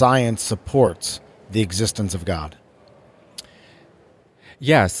 but science supports the existence of God.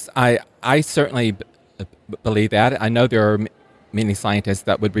 Yes, I certainly believe that. I know there are many scientists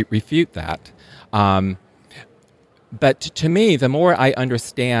that would refute that. But to me, the more I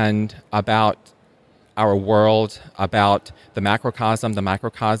understand about our world, about the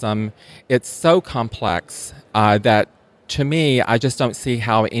microcosm, it's so complex that to me, I just don't see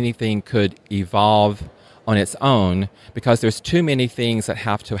how anything could evolve on its own because there's too many things that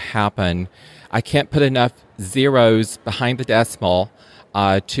have to happen. I can't put enough zeros behind the decimal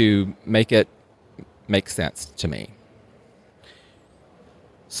to make it make sense to me.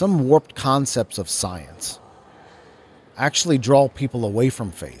 Some warped concepts of science actually draw people away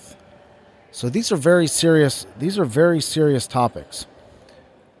from faith. So these are very serious topics.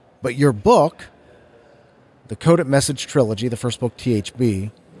 But your book, the Coded Message Trilogy, the first book,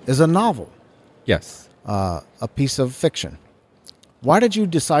 THB, is a novel. Yes. A piece of fiction. Why did you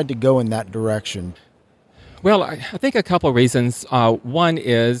decide to go in that direction? Well, I think a couple of reasons. One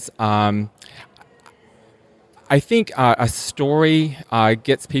is I think a story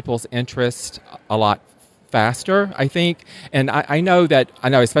gets people's interest a lot faster, I think. And I know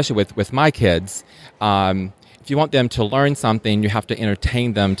especially with my kids, if you want them to learn something, you have to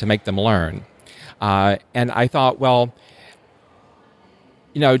entertain them to make them learn. And I thought, well,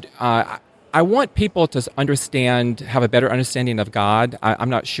 I want people to have a better understanding of God.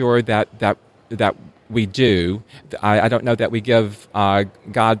 I'm not sure that we do. I don't know that we give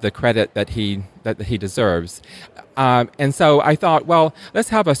God the credit that he deserves. And so I thought, well, let's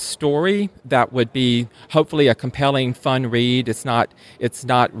have a story that would be hopefully a compelling, fun read. It's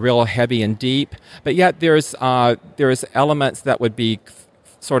not real heavy and deep, but yet there's elements that would be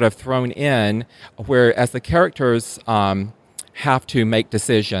sort of thrown in, where as the characters have to make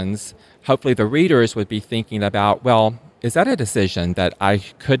decisions, hopefully the readers would be thinking about, well, is that a decision that I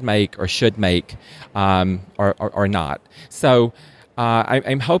could make or should make or not? So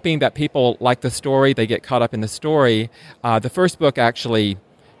I'm hoping that people like the story, they get caught up in the story. The first book actually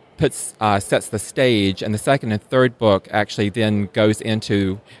sets the stage, and the second and third book actually then goes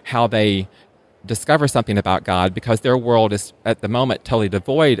into how they discover something about God, because their world is at the moment totally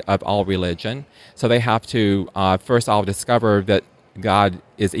devoid of all religion. So they have to first all discover that God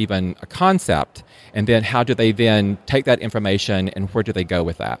is even a concept, and then how do they then take that information and where do they go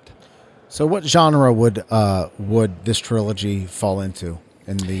with that? So what genre would this trilogy fall into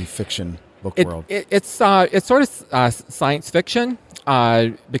in the fiction book world? It's sort of science fiction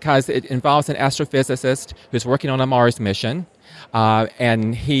because it involves an astrophysicist who's working on a Mars mission,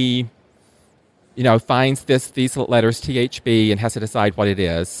 and he finds these letters THB and has to decide what it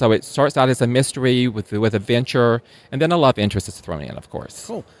is. So it starts out as a mystery with adventure, and then a love interest is thrown in, of course.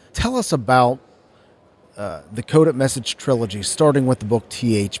 Cool. Tell us about the Coded Message Trilogy, starting with the book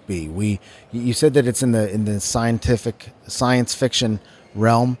THB. You said that it's in the science fiction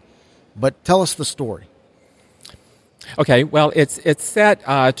realm, but tell us the story. Okay, well, it's set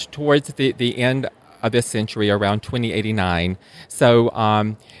towards the end of this century, around 2089. So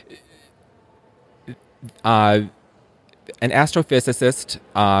an astrophysicist,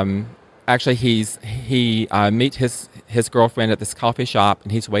 actually he meets his girlfriend at this coffee shop,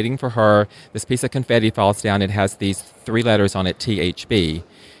 and he's waiting for her. This piece of confetti falls down. It has these 3 letters on it, THB.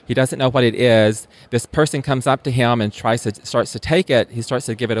 He doesn't know what it is. This person comes up to him and starts to take it. He starts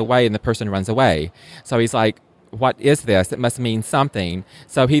to give it away, and the person runs away. So he's like, what is this? It must mean something.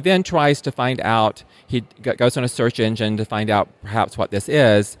 So he then tries to find out, he goes on a search engine to find out perhaps what this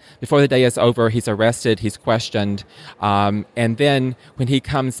is. Before the day is over, he's arrested, he's questioned, and then when he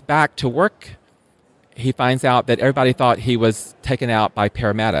comes back to work, he finds out that everybody thought he was taken out by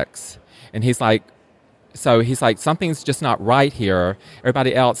paramedics. And he's like, something's just not right here.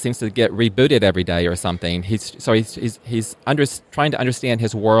 Everybody else seems to get rebooted every day or something. He's trying to understand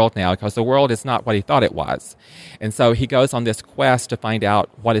his world now, because the world is not what he thought it was. And so he goes on this quest to find out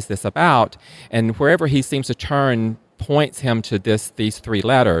what is this about. And wherever he seems to turn points him to these three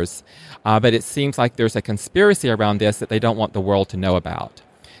letters. But it seems like there's a conspiracy around this that they don't want the world to know about.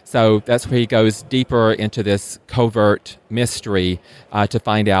 So that's where he goes deeper into this covert mystery to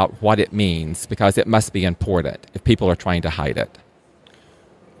find out what it means, because it must be important if people are trying to hide it.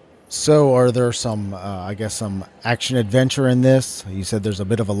 So are there some action adventure in this? You said there's a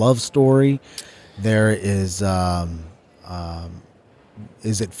bit of a love story. There is,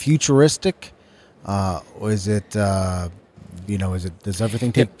 is it futuristic? Or is it, does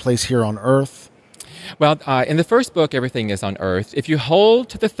everything take place here on Earth? Well, in the first book, everything is on Earth. If you hold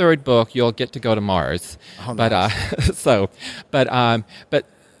to the third book, you'll get to go to Mars. Oh, nice.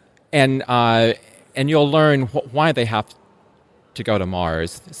 And you'll learn why they have to go to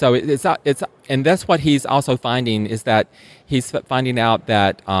Mars. So and that's what he's also finding, is that he's finding out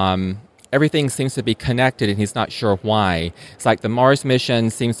that everything seems to be connected, and he's not sure why. It's like the Mars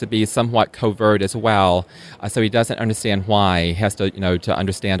mission seems to be somewhat covert as well, so he doesn't understand why. He has to, to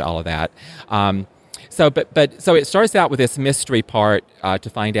understand all of that. So it starts out with this mystery part to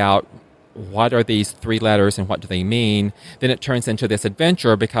find out what are these three letters and what do they mean. Then it turns into this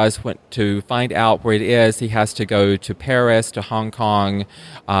adventure, because to find out where it is, he has to go to Paris, to Hong Kong,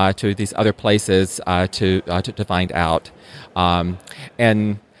 to these other places to find out.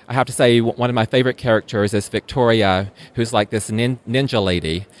 And I have to say, one of my favorite characters is Victoria, who's like this ninja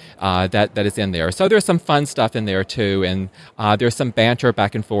lady that is in there. So there's some fun stuff in there too, and there's some banter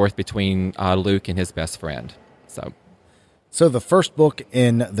back and forth between Luke and his best friend. So the first book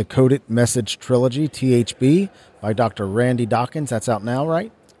in the Coded Message trilogy, THB, by Dr. Randy Dockens, that's out now,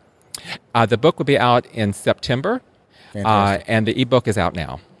 right? The book will be out in September, and the ebook is out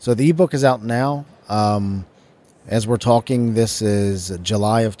now. So the ebook is out now. As we're talking, this is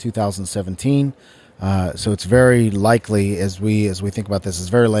July of 2017. So it's very likely, as we think about this, it's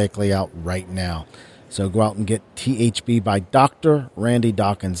very likely out right now. So go out and get THB by Dr. Randy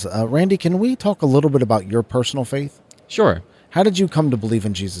Dockens. Randy, can we talk a little bit about your personal faith? Sure. How did you come to believe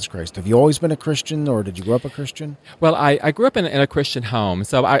in Jesus Christ? Have you always been a Christian, or did you grow up a Christian? Well, I grew up in a Christian home,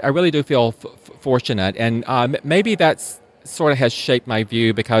 so I really do feel fortunate. And maybe that's sort of has shaped my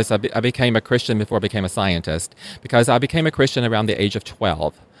view, because I became a Christian before I became a scientist, because I became a Christian around the age of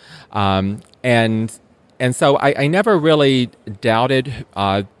 12. And so I never really doubted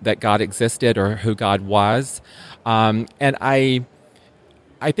that God existed or who God was. And I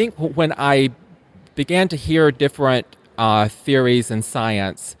think when I began to hear different theories in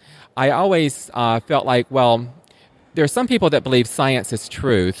science, I always felt like, well, there are some people that believe science is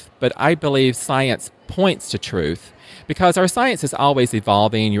truth, but I believe science points to truth. Because our science is always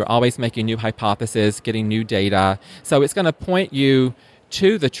evolving, you're always making new hypotheses, getting new data. So it's going to point you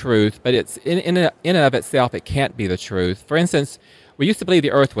to the truth, but it's in and of itself, it can't be the truth. For instance, we used to believe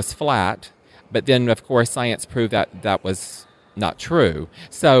the Earth was flat, but then, of course, science proved that that was not true.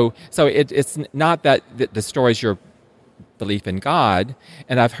 So it's not that it destroys your belief in God.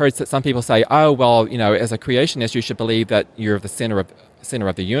 And I've heard some people say, oh, well, as a creationist, you should believe that you're the center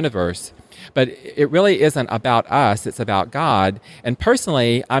of the universe. But it really isn't about us, it's about God. And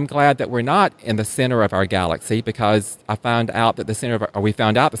personally, I'm glad that we're not in the center of our galaxy, because we found out the center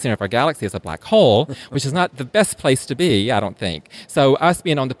of our galaxy is a black hole, which is not the best place to be, I don't think. So us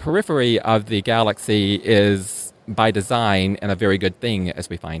being on the periphery of the galaxy is, by design, and a very good thing, as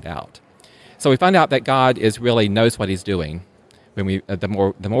we find out. So we find out that God really knows what he's doing. When the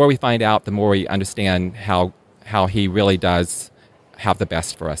more we find out, the more we understand how he really does have the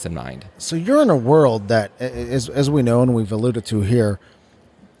best for us in mind. So you're in a world that, as we know and we've alluded to here,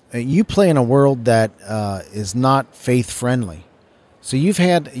 you play in a world that is not faith friendly. So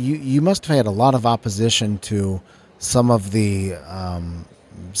you must have had a lot of opposition to some of the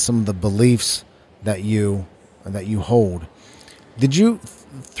beliefs that you hold. Did you,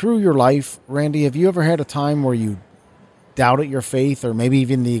 through your life, Randy, have you ever had a time where you doubted your faith, or maybe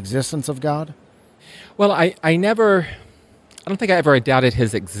even the existence of God? Well, I don't think I ever doubted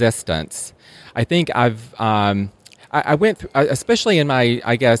his existence. I think I went through, especially in my,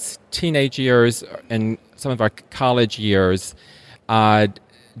 teenage years and some of our college years,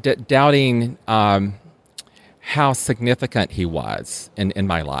 doubting how significant he was in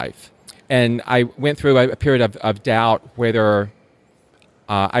my life. And I went through a period of doubt whether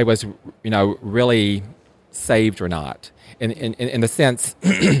I was, really saved or not. In the sense,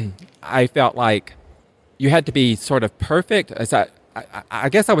 I felt like you had to be sort of perfect. I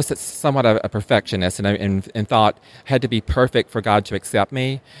guess I was somewhat a perfectionist and thought I had to be perfect for God to accept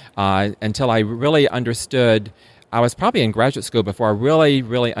me until I really understood. I was probably in graduate school before I really,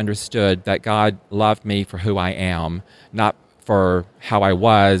 really understood that God loved me for who I am, not for how I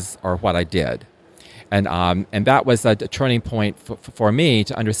was or what I did. And that was a turning point for me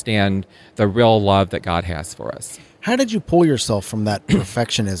to understand the real love that God has for us. How did you pull yourself from that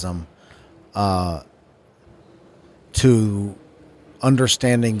perfectionism to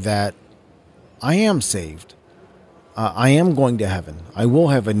understanding that I am saved, I am going to heaven, I will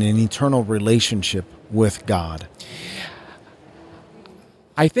have an eternal relationship with God?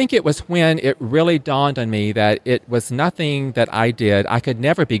 I think it was when it really dawned on me that it was nothing that I did. I could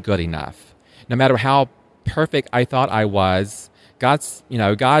never be good enough. No matter how perfect I thought I was, God's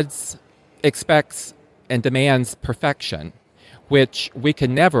expects and demands perfection, which we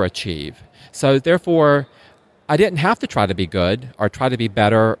can never achieve. So therefore, I didn't have to try to be good or try to be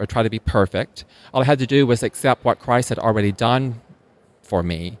better or try to be perfect. All I had to do was accept what Christ had already done for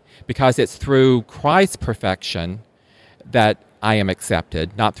me, because it's through Christ's perfection that I am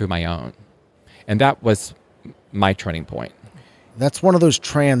accepted, not through my own. And that was my turning point. That's one of those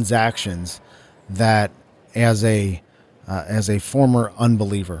transactions that as a former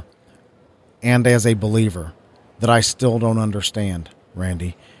unbeliever and as a believer that I still don't understand,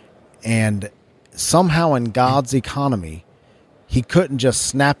 Randy. And somehow in God's economy, he couldn't just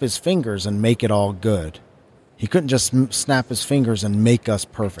snap his fingers and make it all good. He couldn't just snap his fingers and make us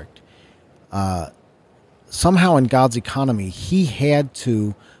perfect. Somehow in God's economy,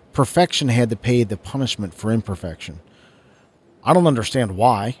 perfection had to pay the punishment for imperfection. I don't understand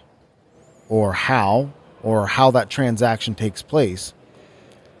why or how that transaction takes place.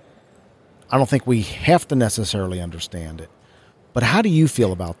 I don't think we have to necessarily understand it. But how do you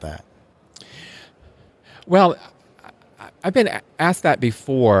feel about that? Well, I've been asked that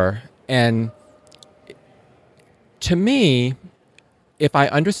before, and to me, if I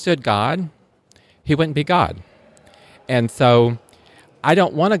understood God, he wouldn't be God. And so I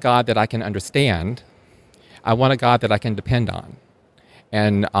don't want a God that I can understand. I want a God that I can depend on.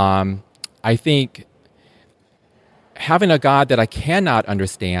 And I think having a God that I cannot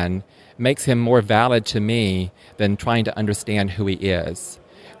understand makes him more valid to me than trying to understand who he is.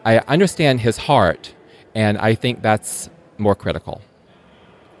 I understand his heart, and I think that's more critical.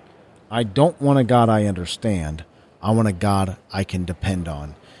 I don't want a God I understand. I want a God I can depend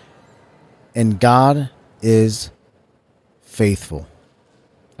on. And God is faithful.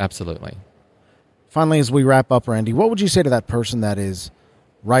 Absolutely. Finally, as we wrap up, Randy, what would you say to that person that is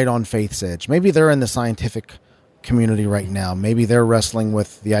right on faith's edge? Maybe they're in the scientific community right now. Maybe they're wrestling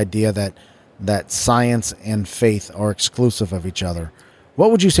with the idea that science and faith are exclusive of each other.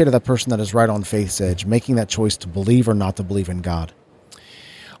 What would you say to that person that is right on faith's edge, making that choice to believe or not to believe in God?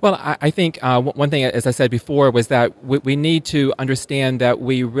 Well, I think one thing, as I said before, was that we need to understand that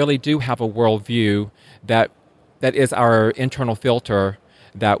we really do have a worldview that is our internal filter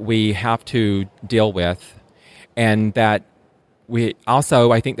that we have to deal with. And that we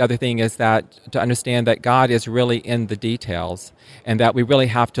also, I think the other thing is that to understand that God is really in the details, and that we really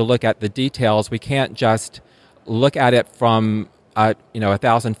have to look at the details. We can't just look at it from a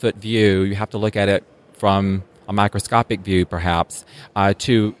 1,000-foot view. You have to look at it from a microscopic view, perhaps,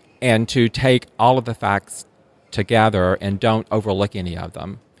 to take all of the facts together and don't overlook any of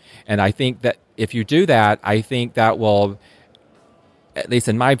them. And I think that if you do that, I think that will, at least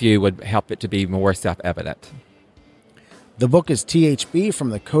in my view, would help it to be more self-evident. The book is THB from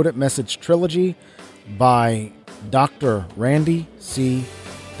the Coded Message Trilogy by Dr. Randy C.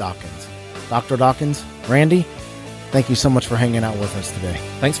 Dockens. Dr. Dockens, Randy, thank you so much for hanging out with us today.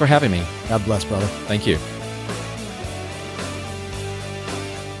 Thanks for having me. God bless, brother. Thank you.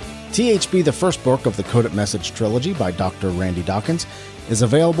 THB, the first book of the Coded Message Trilogy by Dr. Randy Dockens, is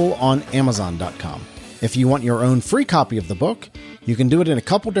available on Amazon.com. If you want your own free copy of the book, you can do it in a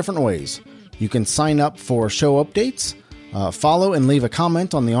couple different ways. You can sign up for show updates, follow and leave a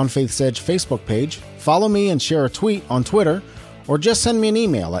comment on the On Faith's Edge Facebook page, follow me and share a tweet on Twitter, or just send me an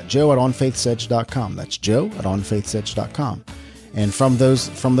email at joe@onfaithsedge.com. That's joe@onfaithsedge.com. And from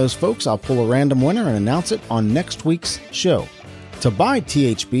those folks, I'll pull a random winner and announce it on next week's show. To buy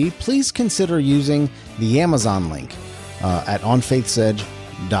THB, please consider using the Amazon link at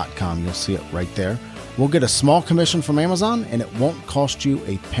onfaithsedge.com. You'll see it right there. We'll get a small commission from Amazon, and it won't cost you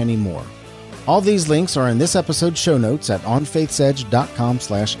a penny more. All these links are in this episode's show notes at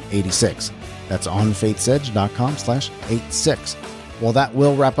onfaithsedge.com/86. That's onfaithsedge.com/86. Well, that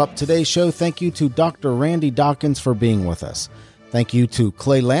will wrap up today's show. Thank you to Dr. Randy Dockens for being with us. Thank you to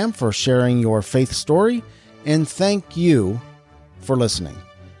Clay Lamb for sharing your faith story. And thank you for listening.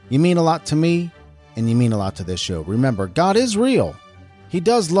 You mean a lot to me, and you mean a lot to this show. Remember, God is real. He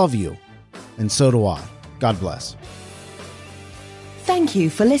does love you, and so do I. God bless. Thank you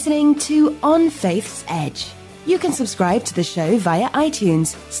for listening to On Faith's Edge. You can subscribe to the show via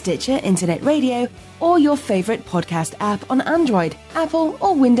iTunes, Stitcher Internet Radio, or your favorite podcast app on Android, Apple,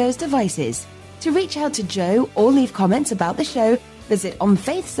 or Windows devices. To reach out to Joe or leave comments about the show, visit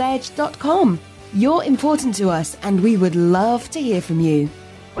onfaithsedge.com. You're important to us, and we would love to hear from you.